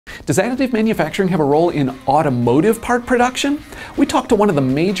Does additive manufacturing have a role in automotive part production? We talked to one of the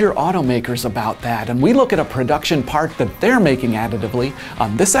major automakers about that, and we look at a production part that they're making additively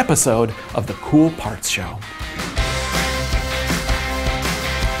on this episode of the Cool Parts Show.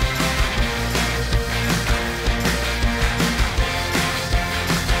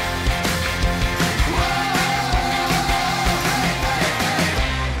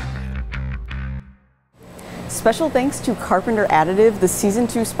 Special thanks to Carpenter Additive, the Season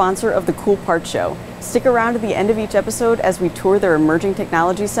 2 sponsor of the Cool Parts Show. Stick around to the end of each episode as we tour their Emerging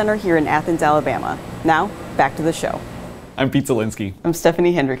Technology Center here in Athens, Alabama. Now, back to the show. I'm Pete Zielinski. I'm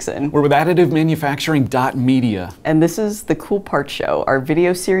Stephanie Hendrickson. We're with AdditiveManufacturing.media. And this is the Cool Parts Show, our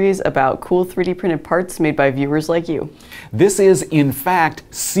video series about cool 3D printed parts made by viewers like you. This is, in fact,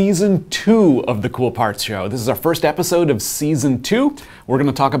 Season 2 of the Cool Parts Show. This is our first episode of Season 2. We're going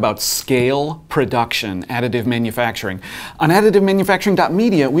to talk about scale production, additive manufacturing. On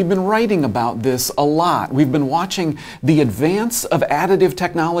AdditiveManufacturing.media, we've been writing about this a lot. We've been watching the advance of additive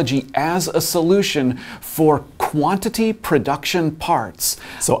technology as a solution for quantity production parts.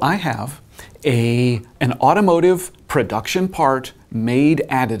 So I have an automotive production part made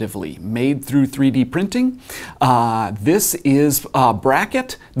additively, made through 3D printing. This is a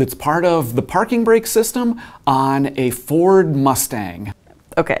bracket that's part of the parking brake system on a Ford Mustang.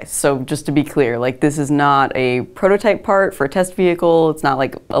 Okay, so just to be clear, like this is not a prototype part for a test vehicle. It's not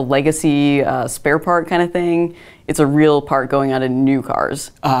like a legacy spare part kind of thing. It's a real part going on in new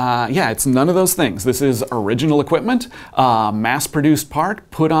cars. Yeah, it's none of those things. This is original equipment, mass-produced part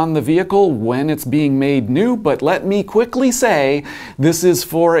put on the vehicle when it's being made new, but let me quickly say this is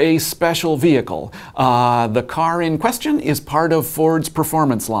for a special vehicle. The car in question is part of Ford's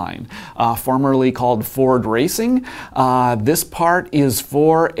performance line, formerly called Ford Racing. This part is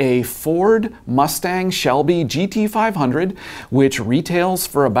for a Ford Mustang Shelby GT500, which retails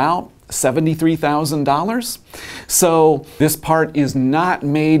for about $73,000. So this part is not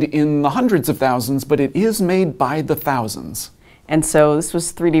made in the hundreds of thousands, but it is made by the thousands. And so this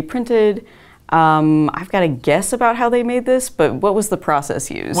was 3D printed. I've got a guess about how they made this, but what was the process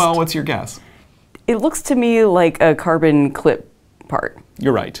used? Well, what's your guess? It looks to me like a carbon clip part.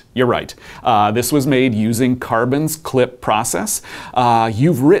 You're right. You're right. This was made using Carbon's clip process.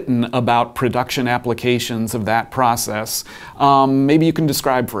 You've written about production applications of that process. Maybe you can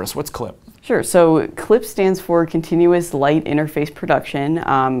describe for us, what's clip? Sure. So CLIP stands for Continuous Light Interface Production.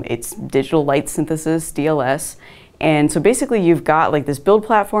 It's digital light synthesis, DLS. And so basically you've got like this build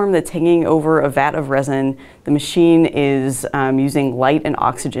platform that's hanging over a vat of resin. The machine is using light and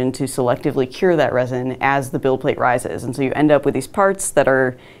oxygen to selectively cure that resin as the build plate rises. And so you end up with these parts that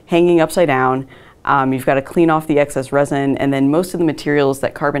are hanging upside down. You've got to clean off the excess resin, and then most of the materials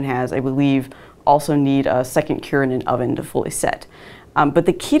that Carbon has, I believe, also need a second cure in an oven to fully set. But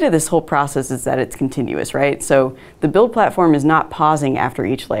the key to this whole process is that it's continuous, right? So the build platform is not pausing after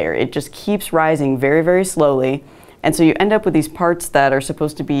each layer. It just keeps rising very, very slowly. And so you end up with these parts that are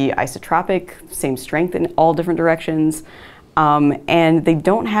supposed to be isotropic, same strength in all different directions, and they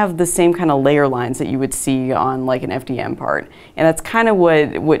don't have the same kind of layer lines that you would see on like an FDM part. And that's kind of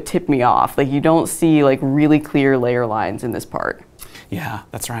what tipped me off. Like you don't see like really clear layer lines in this part. Yeah,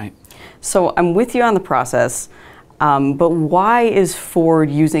 that's right. So I'm with you on the process, but why is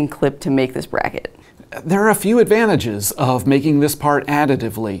Ford using clip to make this bracket? There are a few advantages of making this part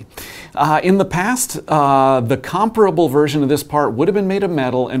additively. In the past, the comparable version of this part would have been made of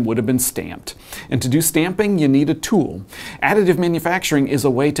metal and would have been stamped. And to do stamping, you need a tool. Additive manufacturing is a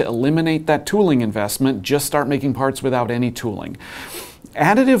way to eliminate that tooling investment, just start making parts without any tooling.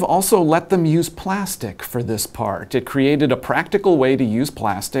 Additive also let them use plastic for this part. It created a practical way to use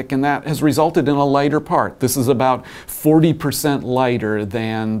plastic, and that has resulted in a lighter part. This is about 40% lighter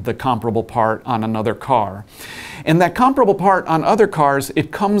than the comparable part on another car. And that comparable part on other cars,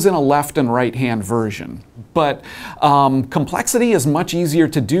 it comes in a left and right hand version. But complexity is much easier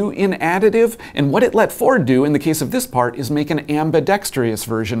to do in additive, and what it let Ford do in the case of this part is make an ambidextrous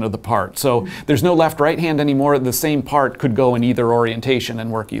version of the part. So there's no left-right hand anymore. The same part could go in either orientation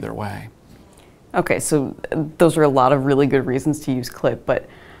and work either way. Okay, so those are a lot of really good reasons to use clip, but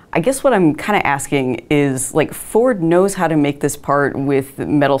I guess what I'm kind of asking is, like, Ford knows how to make this part with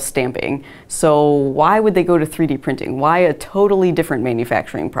metal stamping, so why would they go to 3D printing? Why a totally different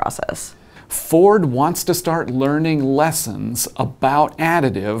manufacturing process? Ford wants to start learning lessons about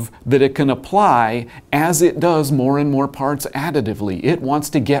additive that it can apply as it does more and more parts additively. It wants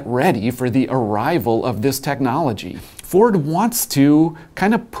to get ready for the arrival of this technology. Ford wants to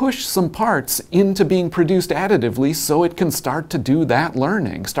kind of push some parts into being produced additively so it can start to do that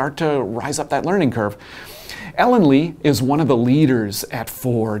learning, start to rise up that learning curve. Ellen Lee is one of the leaders at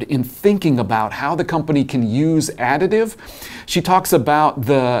Ford in thinking about how the company can use additive. She talks about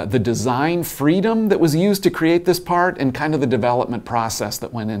the design freedom that was used to create this part and kind of the development process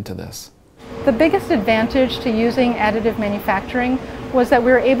that went into this. The biggest advantage to using additive manufacturing was that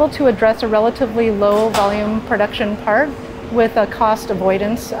we were able to address a relatively low volume production part with a cost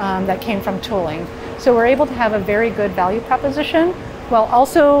avoidance that came from tooling. So we're able to have a very good value proposition while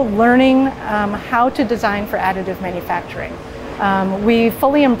also learning how to design for additive manufacturing. We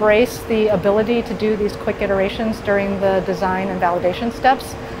fully embrace the ability to do these quick iterations during the design and validation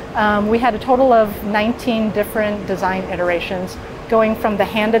steps. We had a total of 19 different design iterations, going from the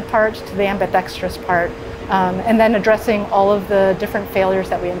handed part to the ambidextrous part, and then addressing all of the different failures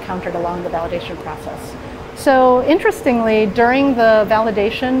that we encountered along the validation process. So interestingly, during the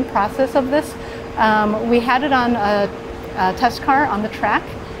validation process of this, we had it on a test car on the track.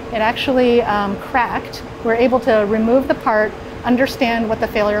 It actually cracked. We were able to remove the part, understand what the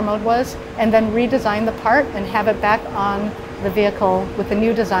failure mode was, and then redesign the part and have it back on the vehicle with the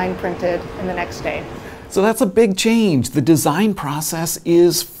new design printed in the next day. So that's a big change. The design process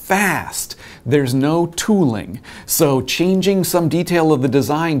is fast. There's no tooling. So changing some detail of the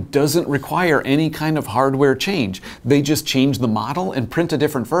design doesn't require any kind of hardware change. They just change the model and print a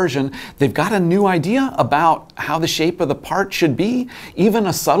different version. They've got a new idea about how the shape of the part should be, even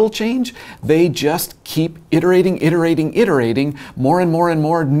a subtle change. They just keep iterating, more and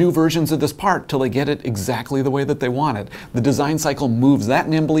more new versions of this part till they get it exactly the way that they want it. The design cycle moves that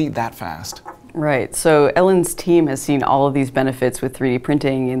nimbly, that fast. Right, so Ellen's team has seen all of these benefits with 3D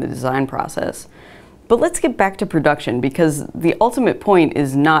printing in the design process. But let's get back to production, because the ultimate point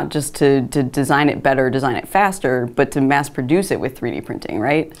is not just to design it better, design it faster, but to mass produce it with 3D printing,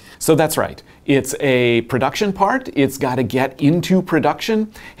 right? So that's right. It's a production part. It's got to get into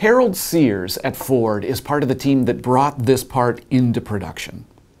production. Harold Sears at Ford is part of the team that brought this part into production.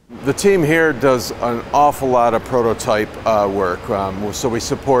 The team here does an awful lot of prototype work. So we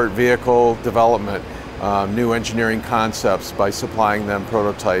support vehicle development, new engineering concepts by supplying them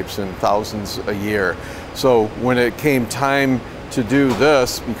prototypes in thousands a year. So when it came time to do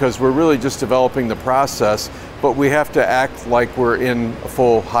this, because we're really just developing the process, but we have to act like we're in a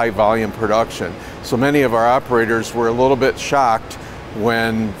full high volume production. So many of our operators were a little bit shocked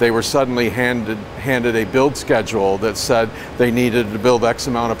when they were suddenly handed a build schedule that said they needed to build X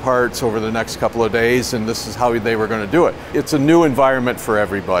amount of parts over the next couple of days, and this is how they were going to do it. It's a new environment for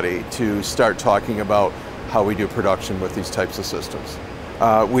everybody to start talking about how we do production with these types of systems.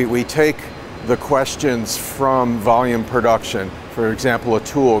 We take the questions from volume production. For example, a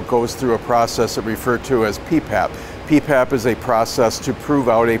tool goes through a process that we refer to as PPAP. PPAP is a process to prove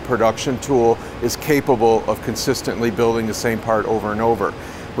out a production tool is capable of consistently building the same part over and over.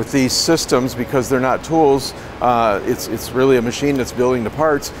 With these systems, because they're not tools, it's really a machine that's building the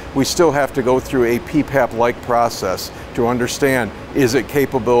parts, we still have to go through a PPAP-like process to understand, is it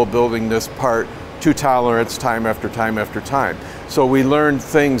capable of building this part to tolerance time after time after time. So we learned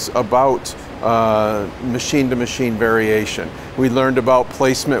things about machine-to-machine variation. We learned about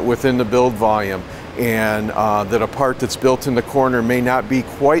placement within the build volume, and that a part that's built in the corner may not be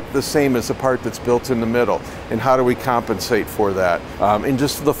quite the same as a part that's built in the middle, and how do we compensate for that. And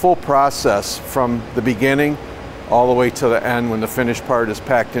just the full process from the beginning all the way to the end when the finished part is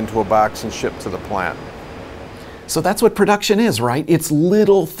packed into a box and shipped to the plant. So that's what production is, right? It's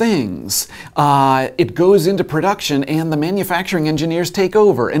little things. It goes into production and the manufacturing engineers take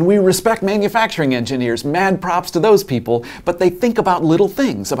over. And we respect manufacturing engineers. Mad props to those people. But they think about little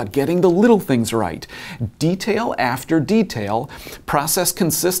things, about getting the little things right. Detail after detail, process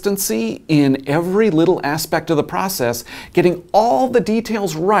consistency in every little aspect of the process, getting all the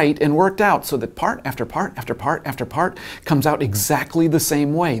details right and worked out so that part after part after part after part comes out exactly the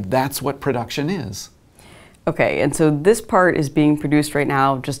same way. That's what production is. Okay, and so this part is being produced right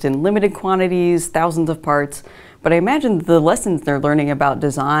now just in limited quantities, thousands of parts, but I imagine the lessons they're learning about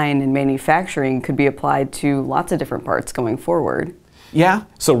design and manufacturing could be applied to lots of different parts going forward. Yeah,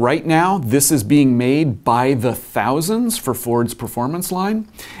 so right now this is being made by the thousands for Ford's performance line.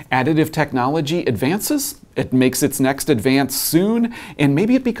 Additive technology advances. It makes its next advance soon, and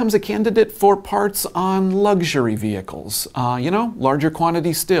maybe it becomes a candidate for parts on luxury vehicles, larger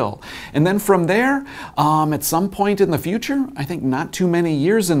quantities still. And then from there, at some point in the future, I think not too many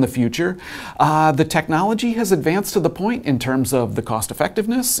years in the future, the technology has advanced to the point in terms of the cost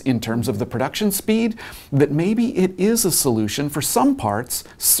effectiveness, in terms of the production speed, that maybe it is a solution for some parts,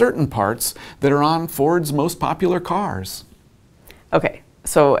 certain parts, that are on Ford's most popular cars. Okay,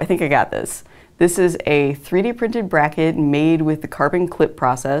 so I think I got this. This is a 3D printed bracket made with the carbon clip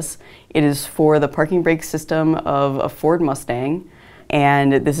process. It is for the parking brake system of a Ford Mustang.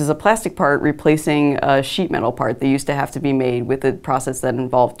 And this is a plastic part replacing a sheet metal part that used to have to be made with a process that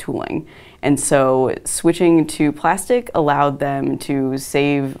involved tooling. And so switching to plastic allowed them to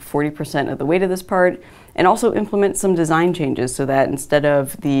save 40% of the weight of this part and also implement some design changes so that instead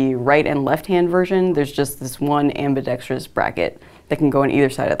of the right and left hand version, there's just this one ambidextrous bracket that can go on either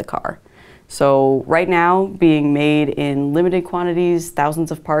side of the car. So right now, being made in limited quantities,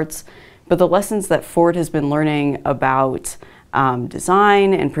 thousands of parts, but the lessons that Ford has been learning about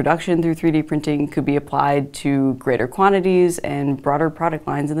design and production through 3D printing could be applied to greater quantities and broader product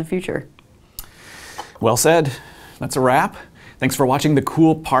lines in the future. Well said. That's a wrap. Thanks for watching the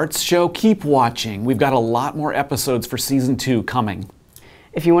Cool Parts Show. Keep watching. We've got a lot more episodes for Season 2 coming.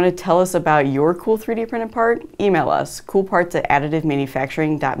 If you want to tell us about your cool 3D printed part, email us,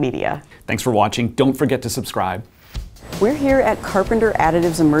 coolparts@additivemanufacturing.media. Thanks for watching. Don't forget to subscribe. We're here at Carpenter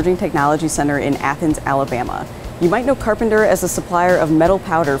Additive's Emerging Technology Center in Athens, Alabama. You might know Carpenter as a supplier of metal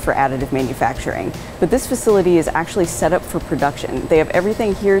powder for additive manufacturing, but this facility is actually set up for production. They have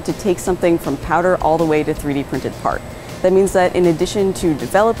everything here to take something from powder all the way to 3D printed part. That means that in addition to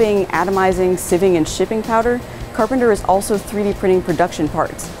developing, atomizing, sieving, and shipping powder, Carpenter is also 3D printing production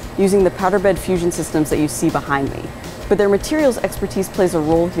parts, using the powder bed fusion systems that you see behind me. But their materials expertise plays a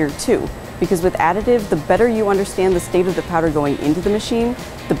role here too, because with additive, the better you understand the state of the powder going into the machine,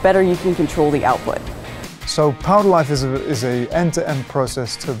 the better you can control the output. So powder life is a end-to-end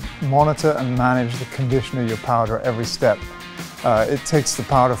process to monitor and manage the condition of your powder at every step. It takes the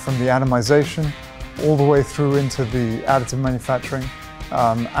powder from the atomization all the way through into the additive manufacturing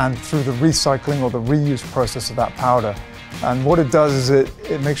and through the recycling or the reuse process of that powder. And what it does is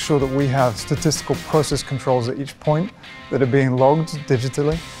it makes sure that we have statistical process controls at each point that are being logged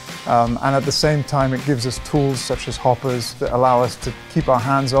digitally. And at the same time, it gives us tools such as hoppers that allow us to keep our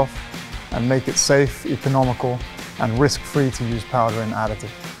hands off and make it safe, economical, and risk-free to use powder in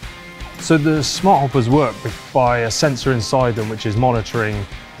additive. So the smart hoppers work by a sensor inside them which is monitoring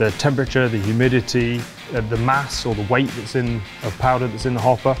the temperature, the humidity, the mass or the weight of powder that's in the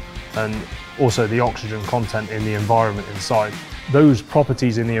hopper, and also the oxygen content in the environment inside. Those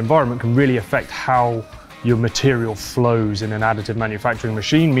properties in the environment can really affect how your material flows in an additive manufacturing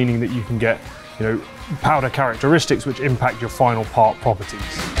machine, meaning that you can get powder characteristics which impact your final part properties.